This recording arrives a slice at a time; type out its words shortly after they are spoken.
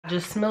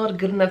just smelled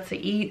good enough to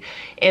eat,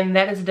 and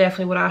that is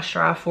definitely what I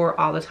strive for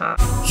all the time.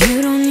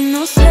 You don't need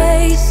no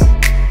space,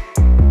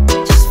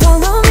 just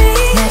follow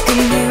me. Like a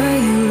mirror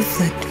you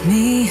reflect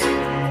me,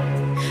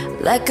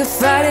 like a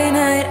Friday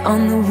night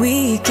on the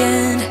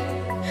weekend.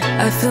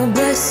 I feel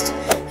blessed.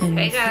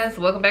 Hey guys,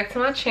 welcome back to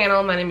my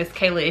channel. My name is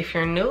Kayla. If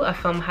you're new, I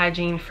film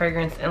hygiene,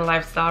 fragrance, and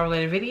lifestyle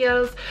related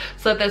videos.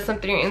 So if that's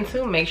something you're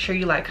into, make sure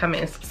you like,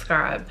 comment, and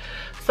subscribe.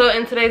 So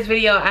in today's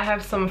video, I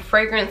have some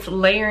fragrance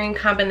layering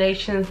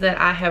combinations that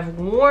I have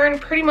worn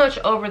pretty much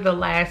over the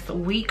last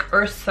week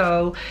or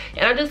so.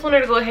 And I just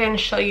wanted to go ahead and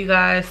show you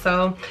guys.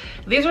 So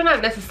these are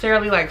not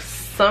necessarily like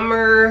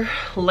summer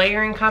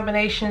layering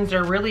combinations.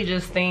 They're really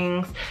just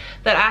things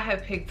that I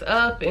have picked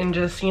up and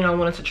just, you know,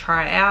 wanted to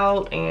try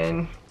out,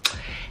 and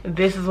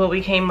this is what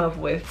we came up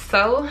with.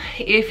 So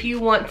if you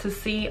want to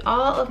see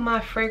all of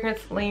my fragrance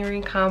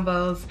layering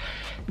combos,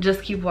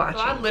 just keep watching.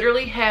 So I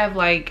literally have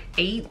like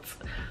 8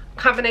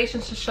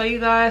 combinations to show you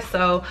guys,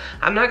 so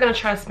I'm not going to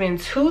try to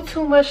spend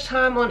too much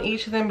time on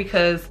each of them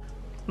because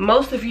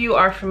most of you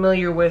are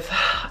familiar with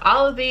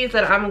all of these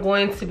that I'm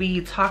going to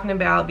be talking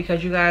about,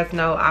 because you guys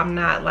know I'm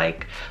not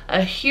like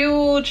a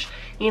huge,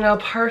 you know,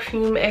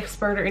 perfume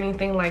expert or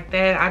anything like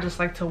that. I just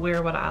like to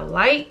wear what I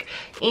like,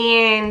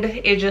 and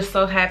it just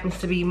so happens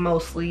to be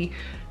mostly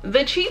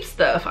the cheap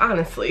stuff,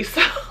 honestly.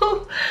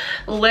 So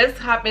let's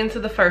hop into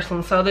the first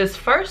one. So this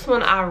first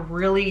one I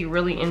really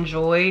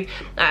enjoyed.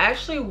 I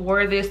actually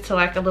wore this to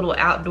like a little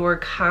outdoor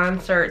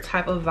concert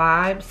type of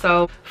vibe.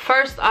 So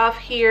first off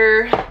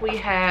here we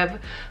have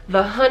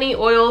the honey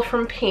oil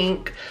from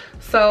Pink.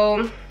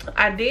 So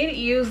I did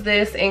use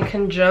this in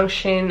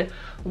conjunction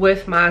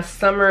with my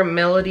Summer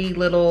Melody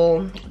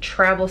little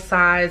travel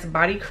size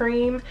body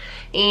cream,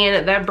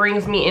 and that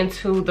brings me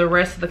into the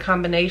rest of the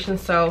combination.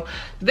 So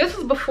this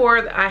was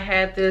before I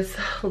had this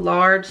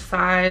large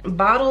size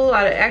bottle.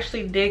 I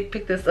actually did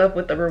pick this up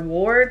with the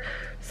reward,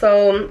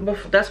 so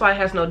that's why it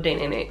has no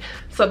dent in it.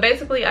 So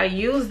basically I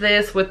use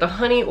this with the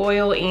honey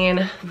oil and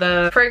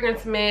the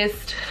fragrance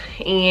mist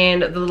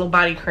and the little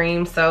body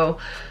cream. So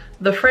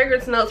the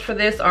fragrance notes for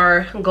this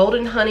are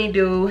golden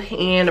honeydew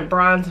and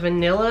bronze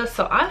vanilla.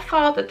 So I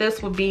thought that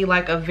this would be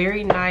like a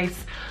very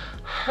nice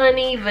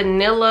honey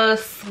vanilla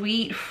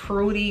sweet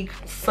fruity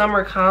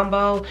summer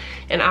combo,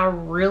 and I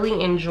really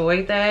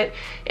enjoyed that.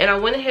 And I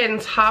went ahead and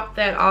topped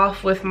that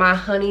off with my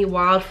honey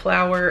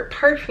wildflower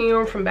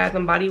perfume from Bath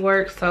and Body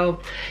Works. So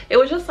it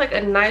was just like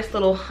a nice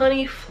little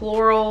honey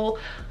floral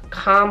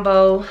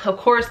combo. Of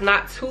course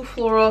not too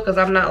floral because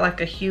I'm not like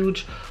a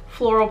huge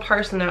floral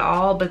person at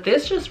all, but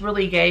this just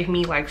really gave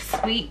me like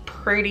sweet,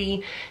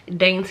 pretty,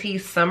 dainty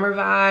summer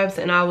vibes,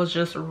 and I was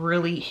just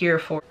really here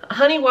for it.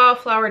 Honey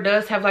wildflower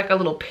does have like a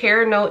little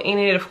pear note in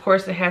it. Of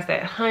course it has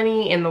that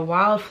honey and the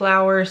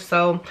wildflowers,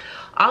 so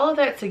all of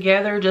that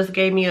together just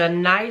gave me a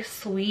nice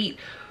sweet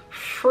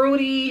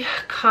fruity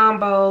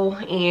combo,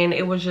 and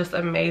it was just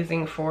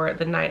amazing for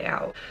the night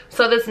out.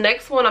 So this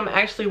next one I'm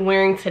actually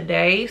wearing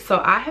today.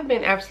 So I have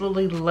been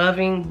absolutely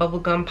loving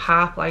bubblegum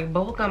pop. Like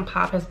bubblegum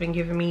pop has been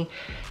giving me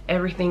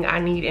everything I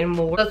need and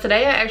more. So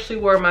today I actually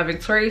wore my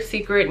Victoria's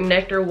Secret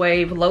Nectar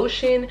Wave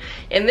lotion,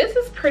 and this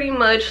is pretty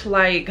much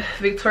like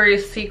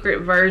Victoria's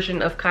Secret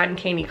version of Cotton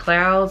Candy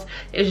Clouds.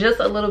 It's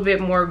just a little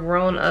bit more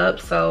grown up.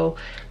 So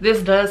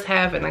this does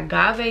have an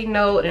agave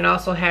note and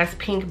also has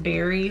pink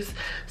berries.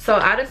 So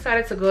I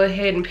decided to go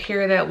ahead and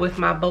pair that with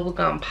my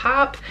bubblegum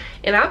pop,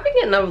 and I've been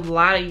getting a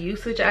lot of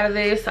usage out of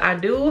this. I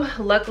do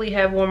luckily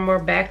have one more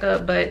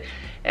backup, but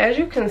as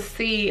you can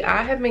see,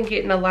 I have been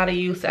getting a lot of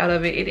use out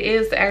of it. It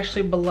is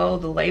actually below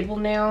the label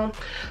now.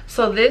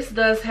 So this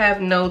does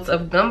have notes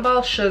of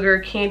gumball sugar,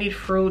 candied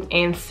fruit,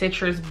 and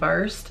citrus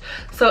burst.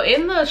 So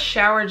in the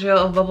shower gel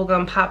of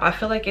bubblegum pop, I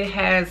feel like it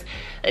has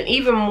an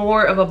even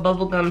more of a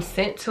bubblegum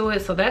scent to it.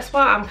 So that's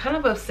why I'm kind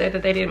of upset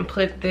that they didn't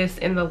put this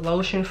in the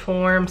lotion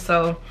form.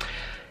 So,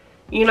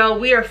 you know,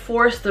 we are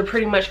forced to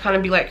pretty much kind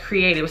of be like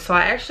creative. So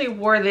I actually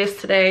wore this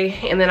today,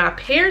 and then I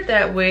paired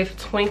that with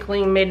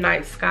Twinkling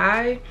Midnight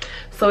Sky.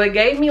 So it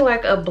gave me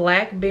like a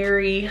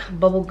blackberry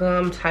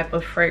bubblegum type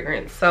of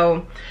fragrance.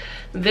 So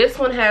this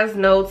one has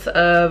notes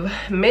of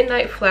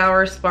midnight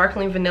flower,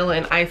 sparkling vanilla,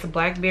 and iced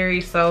blackberry.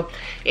 So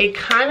it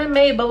kind of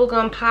made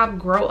bubblegum pop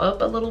grow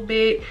up a little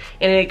bit,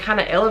 and it kind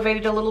of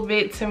elevated a little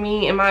bit to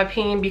me, in my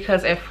opinion,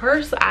 because at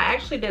first I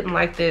actually didn't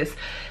like this.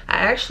 I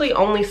actually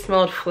only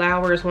smelled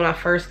flowers when I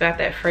first got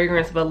that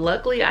fragrance, but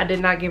luckily I did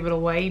not give it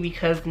away,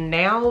 because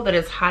now that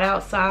it's hot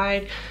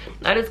outside,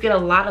 I just get a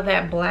lot of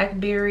that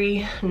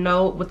blackberry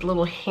note with a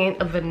little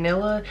hint of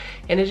vanilla,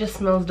 and it just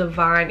smells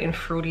divine and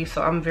fruity.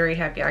 So I'm very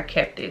happy I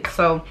kept it.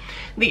 So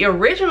the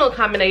original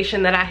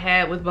combination that I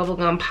had with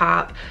bubblegum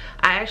pop,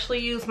 I actually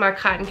used my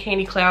Cotton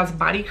Candy Clouds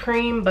body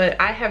cream, but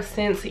I have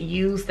since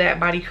used that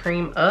body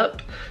cream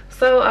up.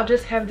 So I'll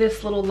just have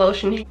this little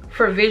lotion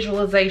for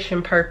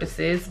visualization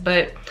purposes.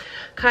 But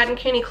Cotton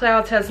Candy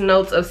Clouds has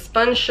notes of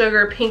spun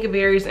sugar, pink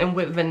berries, and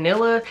whipped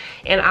vanilla.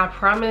 And I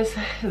promise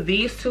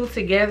these two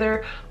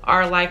together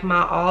are like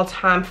my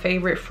all-time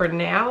favorite for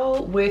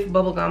now with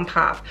bubblegum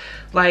pop.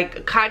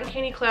 Like Cotton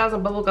Candy Clouds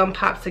and bubblegum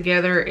pop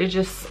together,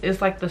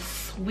 it's like the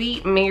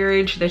sweet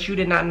marriage that you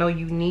did not know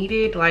you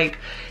needed. Like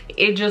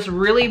it just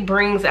really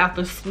brings out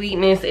the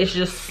sweetness. It's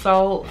just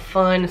so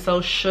fun,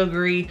 so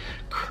sugary,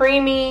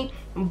 creamy.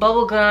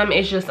 Bubblegum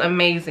is just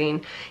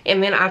amazing.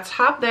 And then I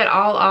top that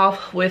all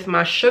off with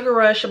my Sugar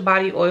Rush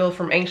body oil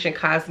from Ancient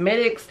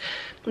Cosmetics.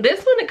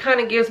 This one, it kind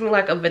of gives me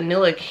like a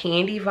vanilla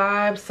candy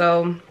vibe.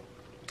 So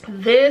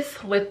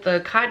this with the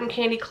Cotton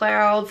Candy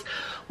Clouds,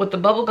 with the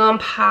bubblegum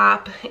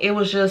pop, it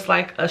was just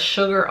like a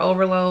sugar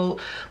overload.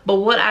 But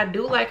what I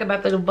do like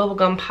about the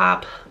bubblegum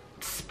pop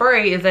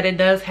spray is that it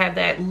does have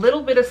that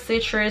little bit of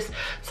citrus,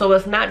 so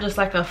it's not just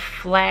like a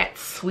flat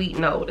sweet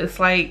note. It's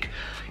like,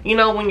 you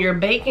know, when you're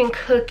baking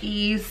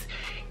cookies,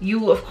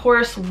 you of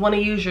course want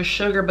to use your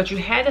sugar, but you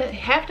have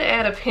to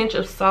add a pinch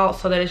of salt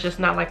so that it's just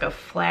not like a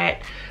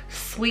flat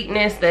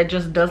sweetness that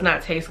just does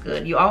not taste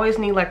good. You always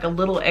need like a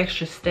little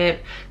extra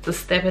step to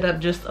step it up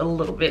just a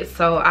little bit.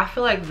 So I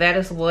feel like that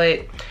is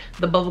what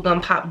the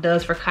bubblegum pop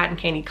does for Cotton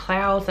Candy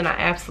Clouds, and I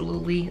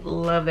absolutely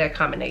love that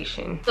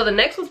combination. So the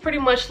next was pretty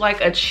much like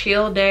a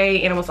chill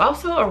day, and it was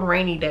also a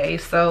rainy day.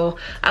 So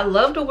I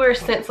love to wear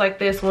scents like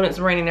this when it's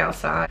raining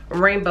outside.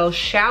 Rainbow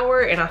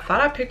Shower, and I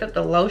thought I picked up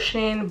the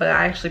lotion, but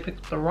I actually picked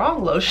up the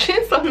wrong lotion,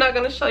 so I'm not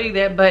going to show you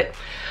that. But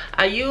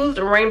I used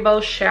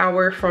Rainbow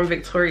Shower from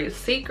Victoria's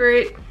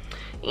Secret,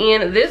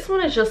 and this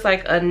one is just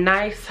like a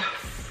nice,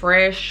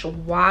 fresh,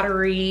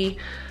 watery,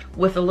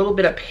 with a little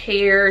bit of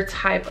pear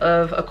type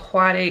of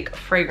aquatic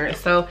fragrance.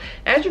 So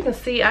as you can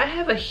see, I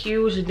have a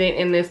huge dent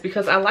in this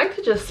because I like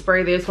to just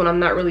spray this when I'm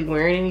not really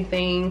wearing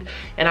anything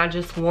and I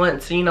just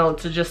want to, you know,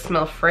 to just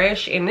smell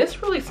fresh. And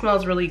this really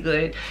smells really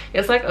good.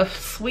 It's like a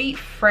sweet,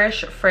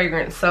 fresh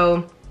fragrance.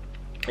 So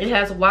it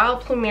has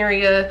wild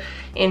plumeria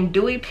and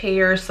dewy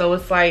pear, so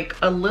it's like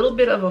a little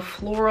bit of a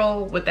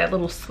floral with that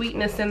little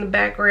sweetness in the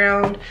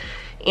background.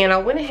 And I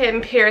went ahead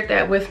and paired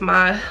that with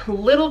my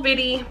little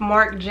bitty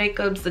Marc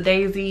Jacobs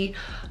Daisy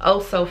Oh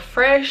So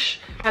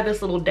Fresh. I have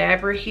this little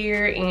dabber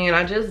here and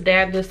I just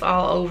dabbed this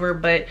all over,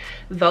 but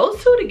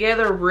those two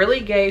together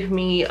really gave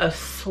me a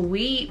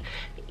sweet,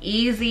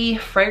 easy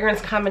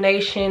fragrance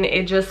combination.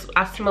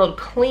 I smelled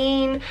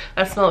clean,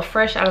 I smelled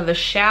fresh out of the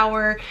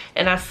shower,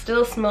 and I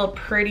still smelled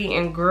pretty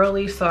and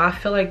girly. So I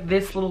feel like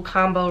this little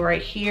combo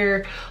right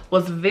here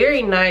was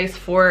very nice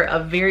for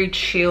a very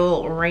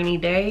chill rainy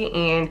day.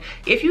 And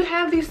if you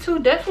have these two,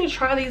 definitely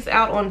try these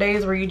out on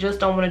days where you just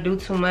don't want to do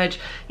too much.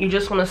 You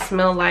just want to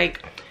smell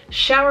like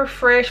shower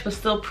fresh but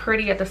still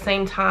pretty at the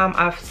same time.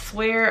 I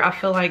swear I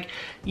feel like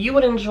you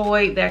would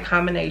enjoy that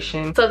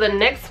combination. So the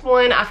next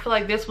one, I feel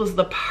like this was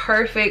the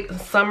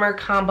perfect summer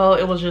combo.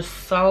 It was just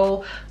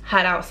so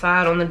hot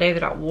outside on the day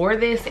that I wore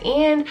this,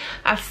 and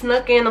I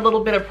snuck in a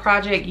little bit of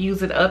Project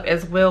Use It Up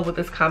as well with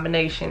this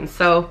combination.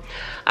 So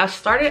I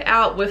started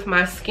out with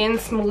my Skin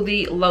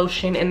Smoothie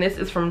lotion, and this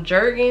is from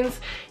Jergens,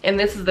 and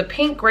this is the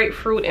pink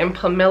grapefruit and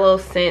pomelo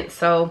scent.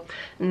 So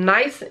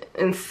nice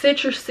and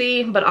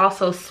citrusy but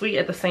also sweet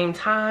at the same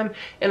time.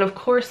 And of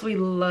course we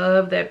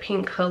love that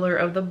pink color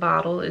of the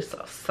bottle. It's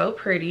so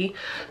pretty.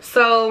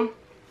 So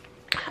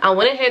I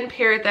went ahead and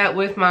paired that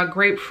with my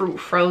grapefruit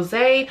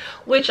frosé,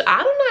 which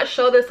I do not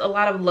show this a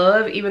lot of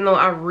love even though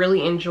I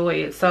really enjoy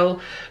it.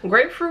 So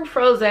grapefruit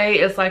frosé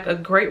is like a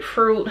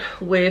grapefruit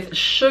with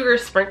sugar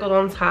sprinkled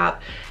on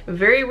top.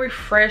 Very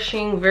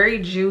refreshing, very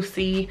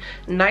juicy,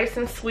 nice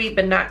and sweet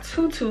but not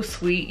too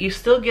sweet. You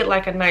still get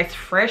like a nice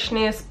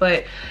freshness,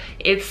 but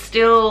it's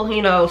still,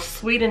 you know,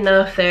 sweet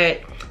enough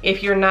that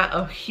if you're not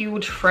a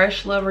huge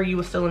fresh lover, you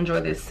will still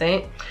enjoy this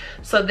scent.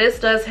 So this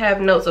does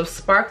have notes of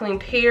sparkling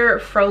pear,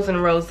 frozen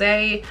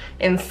rosé,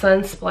 and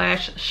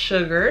sunsplash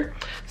sugar.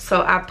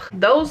 So I put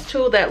those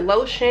two, that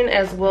lotion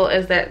as well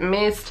as that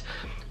mist,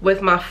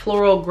 with my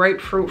floral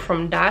grapefruit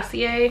from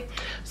Dossier.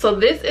 So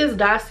this is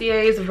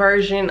Dossier's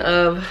version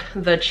of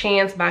the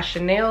Chance by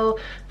Chanel,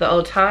 the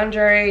Eau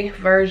Tendre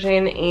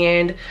version,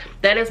 and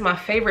that is my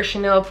favorite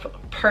Chanel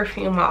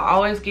perfume. I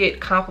always get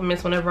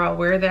compliments whenever I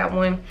wear that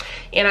one.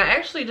 And I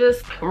actually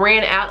just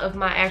ran out of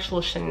my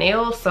actual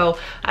Chanel, so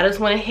I just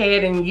went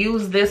ahead and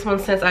used this one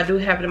since I do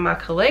have it in my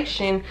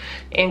collection,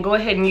 and go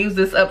ahead and use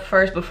this up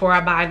first before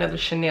I buy another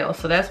Chanel.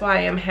 So that's why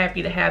I am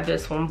happy to have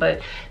this one.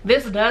 But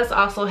this does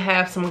also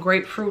have some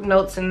grapefruit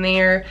notes in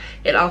there.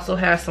 It also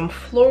has some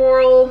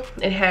floral.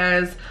 It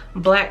has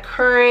black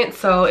currant.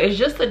 So it's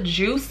just a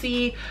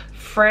juicy,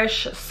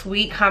 fresh,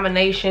 sweet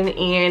combination.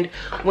 And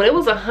when it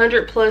was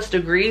 100+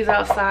 degrees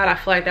outside, I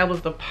feel like that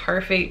was the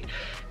perfect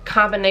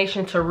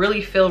combination to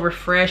really feel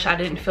refreshed. I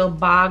didn't feel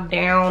bogged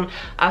down.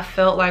 I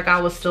felt like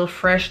I was still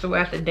fresh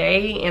throughout the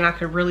day and I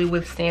could really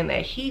withstand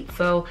that heat.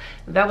 So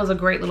that was a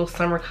great little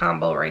summer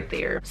combo right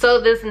there.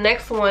 So this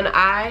next one,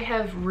 I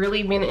have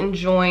really been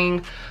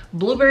enjoying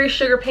blueberry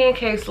sugar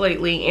pancakes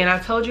lately, and I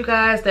told you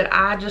guys that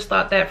I just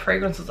thought that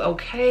fragrance was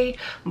okay,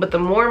 but the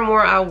more and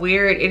more I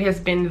wear it, it has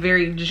been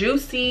very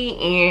juicy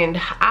and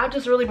I've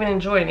just really been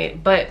enjoying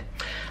it. But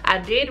I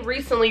did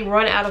recently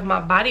run out of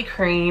my body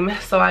cream,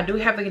 so I do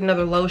have to get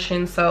another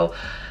lotion. So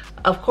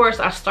of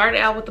course I started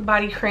out with the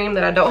body cream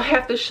that I don't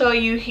have to show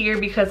you here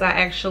because I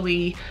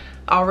actually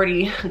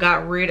already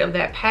got rid of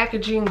that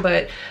packaging,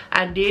 but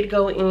I did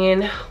go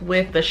in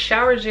with the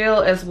shower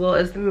gel as well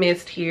as the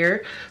mist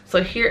here.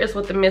 So here is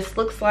what the mist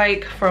looks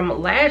like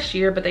from last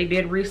year, but they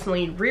did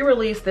recently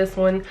re-release this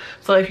one.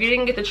 So if you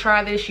didn't get to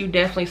try this, you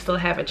definitely still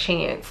have a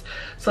chance.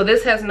 So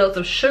this has notes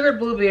of sugared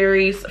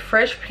blueberries,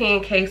 fresh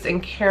pancakes,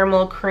 and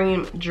caramel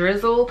cream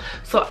drizzle.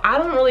 So I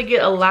don't really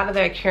get a lot of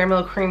that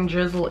caramel cream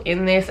drizzle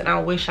in this, and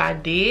I wish I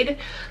did.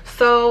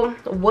 So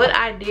what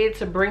I did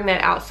to bring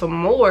that out some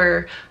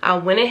more, I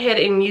went ahead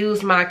and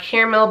used my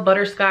caramel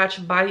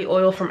butterscotch body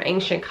oil from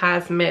Ancient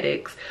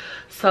Cosmetics.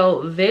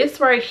 So this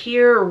right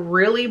here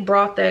really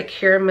brought that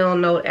caramel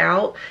note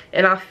out,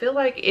 and I feel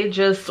like it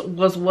just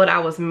was what I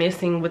was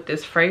missing with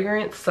this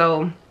fragrance.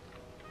 So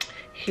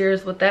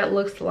here's what that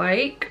looks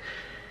like.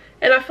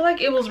 And I feel like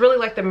it was really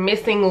like the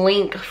missing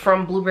link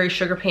from blueberry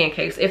sugar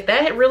pancakes. If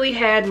that really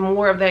had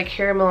more of that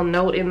caramel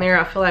note in there,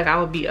 I feel like I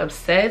would be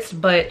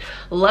obsessed. But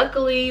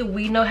luckily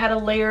we know how to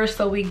layer,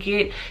 so we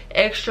get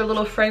extra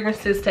little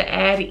fragrances to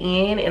add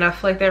in, and I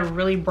feel like that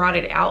really brought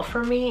it out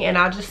for me, and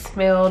I just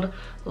smelled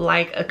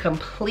like a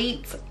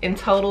complete and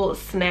total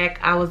snack.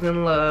 I was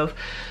in love.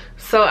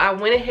 So I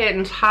went ahead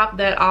and topped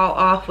that all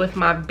off with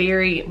my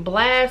Berry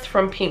Blast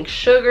from Pink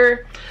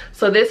Sugar.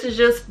 So this is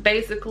just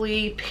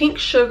basically pink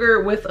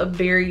sugar with a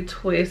berry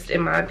twist,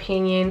 in my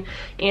opinion,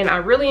 and I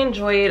really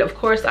enjoy it. Of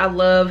course, I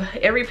love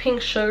every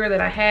pink sugar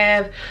that I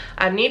have.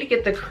 I need to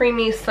get the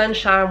Creamy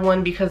Sunshine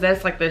one because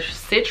that's like the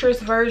citrus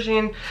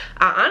version.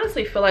 I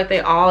honestly feel like they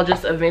all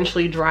just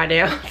eventually dry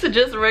down to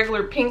just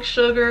regular pink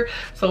sugar.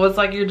 So it's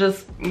like you're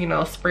just, you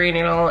know, spraying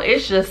it on.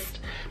 It's just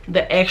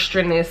the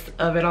extraness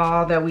of it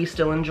all that we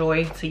still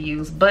enjoy to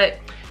use. But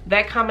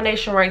that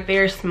combination right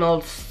there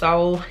smelled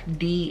so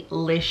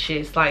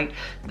delicious. Like,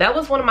 that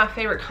was one of my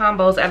favorite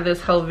combos out of this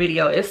whole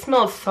video. It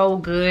smelled so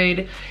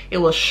good. It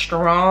was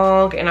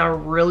strong and I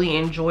really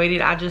enjoyed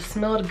it. I just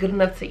smelled good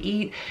enough to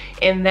eat,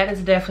 and that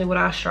is definitely what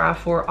I strive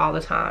for all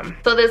the time.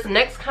 So this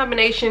next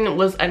combination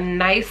was a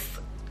nice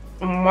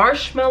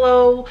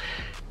marshmallow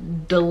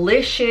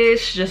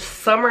delicious just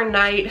summer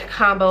night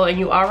combo, and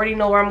you already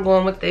know where I'm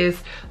going with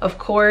this. Of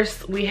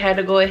course, we had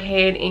to go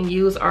ahead and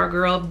use our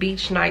girl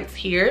Beach Nights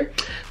here.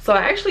 So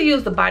I actually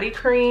used the body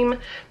cream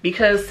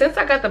because since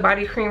I got the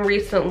body cream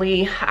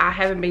recently, I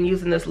haven't been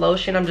using this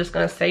lotion. I'm just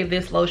gonna save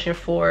this lotion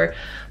for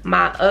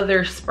my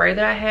other spray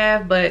that I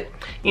have. But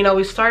you know,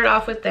 we started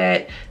off with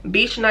that.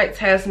 Beach Nights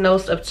has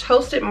notes of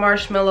toasted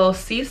marshmallow,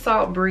 sea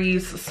salt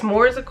breeze,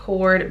 s'mores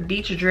accord,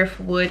 beach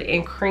driftwood,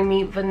 and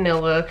creamy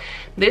vanilla.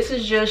 This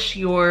is just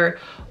your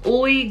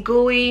ooey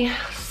gooey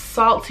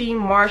salty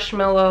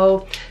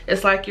marshmallow.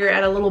 It's like you're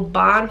at a little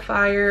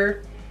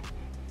bonfire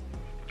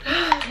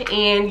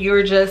and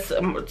you're just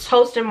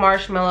toasting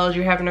marshmallows,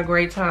 you're having a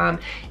great time,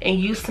 and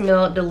you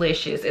smell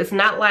delicious. It's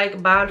not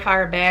like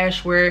Bonfire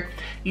Bash where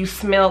you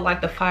smell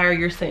like the fire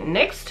you're sitting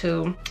next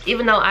to.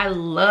 Even though I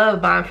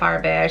love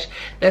Bonfire Bash,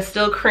 that's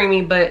still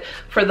creamy. But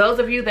for those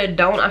of you that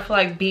don't, I feel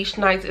like Beach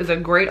Nights is a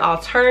great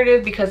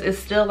alternative because it's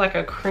still like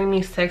a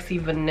creamy, sexy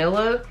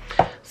vanilla.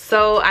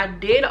 So I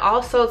did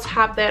also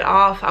top that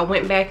off. I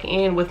went back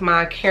in with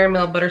my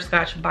caramel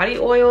butterscotch body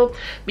oil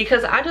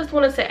because I just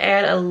wanted to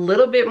add a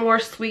little bit more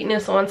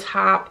sweetness on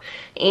top,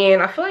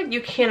 and I feel like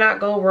you cannot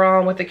go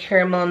wrong with the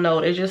caramel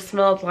note. It just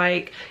smelled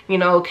like, you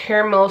know,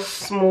 caramel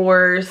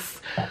s'mores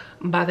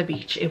by the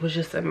beach. It was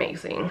just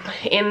amazing.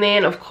 And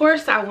then of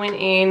course I went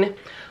in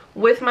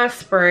with my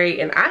spray,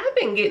 and I have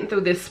been getting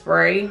through this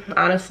spray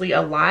honestly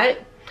a lot,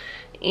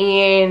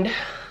 and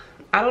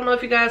I don't know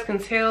if you guys can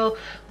tell,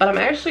 but I'm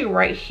actually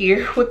right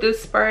here with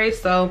this spray.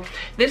 So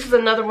this is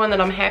another one that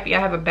I'm happy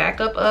I have a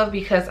backup of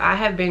because I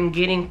have been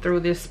getting through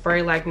this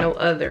spray like no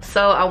other.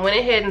 So I went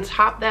ahead and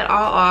topped that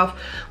all off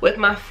with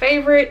my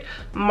favorite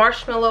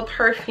marshmallow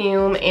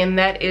perfume, and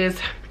that is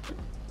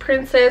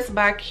Princess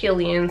by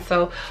Kilian.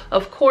 So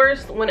of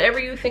course, whenever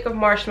you think of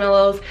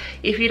marshmallows,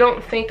 if you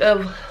don't think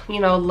of, you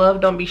know, Love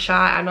Don't Be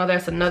Shy, I know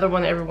that's another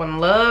one that everyone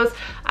loves.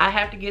 I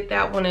have to get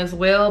that one as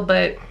well,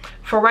 but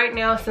for right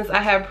now, since I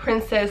have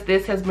Princess,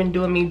 this has been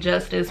doing me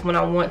justice when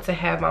I want to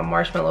have my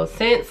marshmallow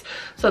scents.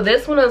 So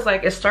this one is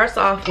like, it starts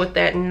off with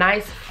that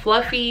nice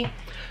fluffy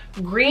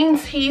green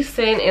tea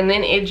scent, and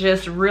then it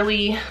just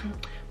really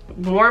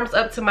warms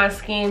up to my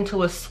skin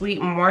to a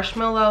sweet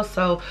marshmallow.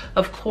 So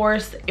of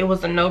course it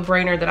was a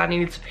no-brainer that I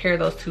needed to pair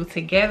those two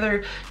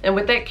together. And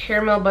with that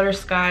caramel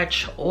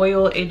butterscotch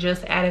oil, it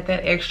just added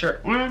that extra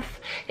oomph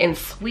and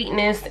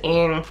sweetness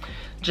and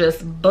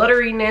just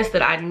butteriness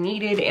that I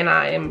needed, and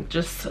I am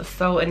just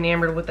so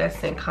enamored with that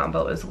scent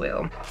combo as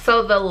well.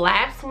 So the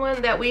last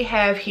one that we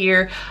have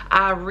here,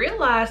 I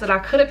realized that I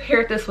could have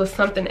paired this with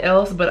something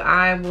else, but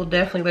I will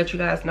definitely let you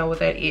guys know what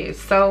that is.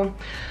 So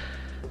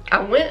I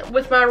went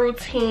with my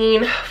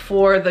routine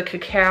for the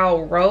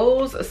Cacao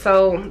Rose.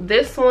 So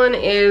this one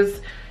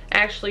is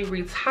actually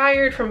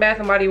retired from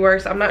Bath & Body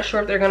Works. I'm not sure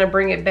if they're gonna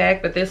bring it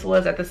back, but this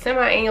was at the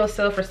semi-annual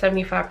sale for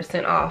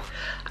 75% off.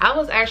 I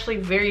was actually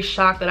very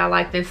shocked that I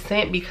like this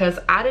scent because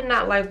I did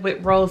not like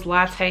Whipped Rose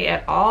Latte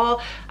at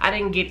all. I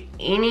didn't get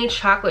any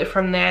chocolate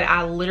from that.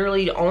 I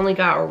literally only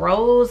got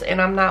rose, and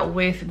I'm not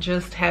with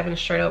just having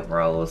straight up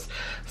rose.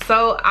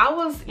 So I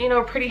was, you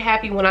know, pretty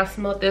happy when I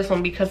smelled this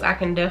one because I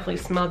can definitely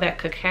smell that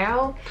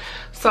cacao.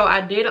 So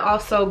I did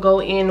also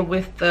go in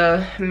with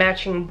the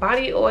matching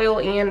body oil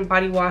and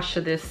body wash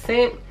to this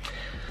scent.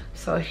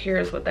 So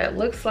here's what that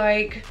looks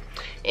like.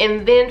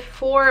 And then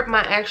for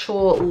my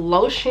actual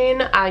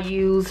lotion, I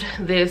used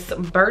this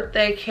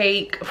birthday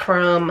cake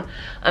from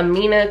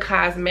Amina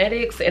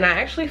Cosmetics, and I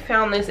actually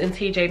found this in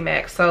TJ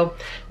Maxx. So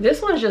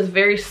this one's just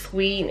very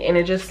sweet, and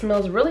it just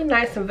smells really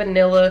nice and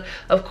vanilla.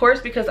 Of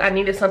course, because I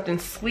needed something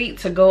sweet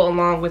to go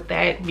along with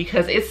that,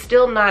 because it's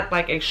still not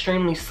like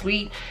extremely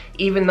sweet,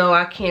 even though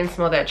I can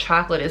smell that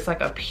chocolate. It's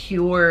like a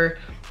pure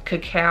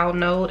cacao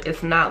note.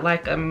 It's not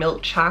like a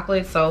milk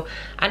chocolate, so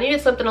I needed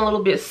something a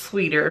little bit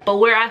sweeter. But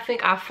where I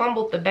think I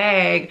fumbled the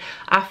bag,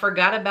 I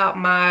forgot about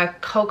my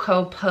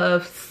Cocoa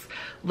Puffs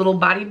little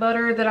body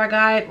butter that I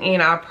got,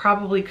 and I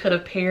probably could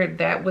have paired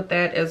that with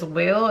that as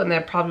well, and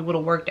that probably would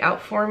have worked out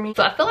for me.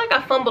 So I feel like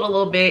I fumbled a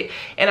little bit,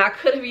 and I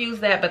could have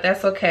used that, but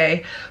that's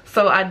okay.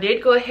 So I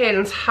did go ahead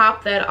and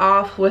top that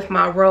off with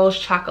my Rose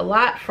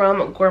Chocolat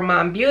from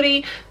Gourmand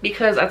Beauty,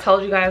 because I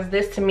told you guys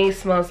this to me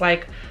smells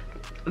like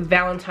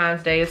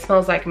Valentine's Day. It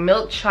smells like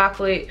milk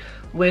chocolate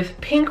with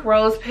pink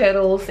rose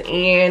petals,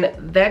 and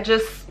that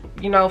just,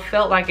 you know,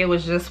 felt like it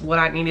was just what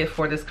I needed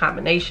for this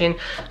combination.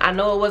 I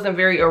know it wasn't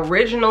very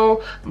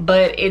original,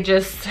 but it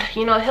just,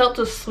 you know, helped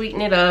to sweeten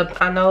it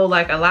up. I know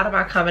like a lot of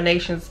my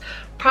combinations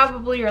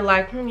probably are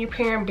like, you're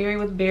pairing berry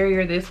with berry,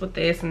 or this with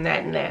this and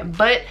that and that,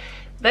 but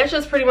that's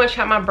just pretty much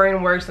how my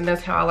brain works, and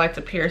that's how I like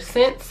to pair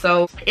scents.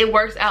 So it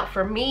works out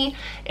for me,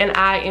 and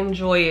I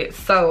enjoy it.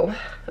 So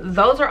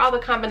those are all the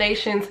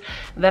combinations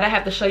that I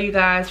have to show you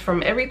guys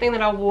from everything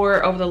that I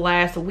wore over the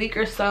last week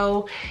or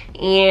so.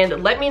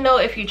 And let me know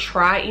if you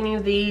try any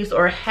of these,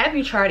 or have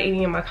you tried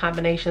any of my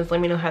combinations. Let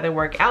me know how they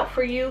work out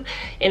for you.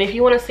 And if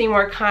you want to see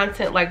more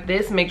content like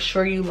this, make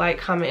sure you like,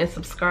 comment, and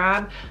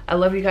subscribe. I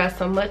love you guys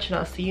so much, and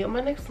I'll see you in my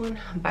next one.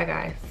 Bye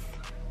guys.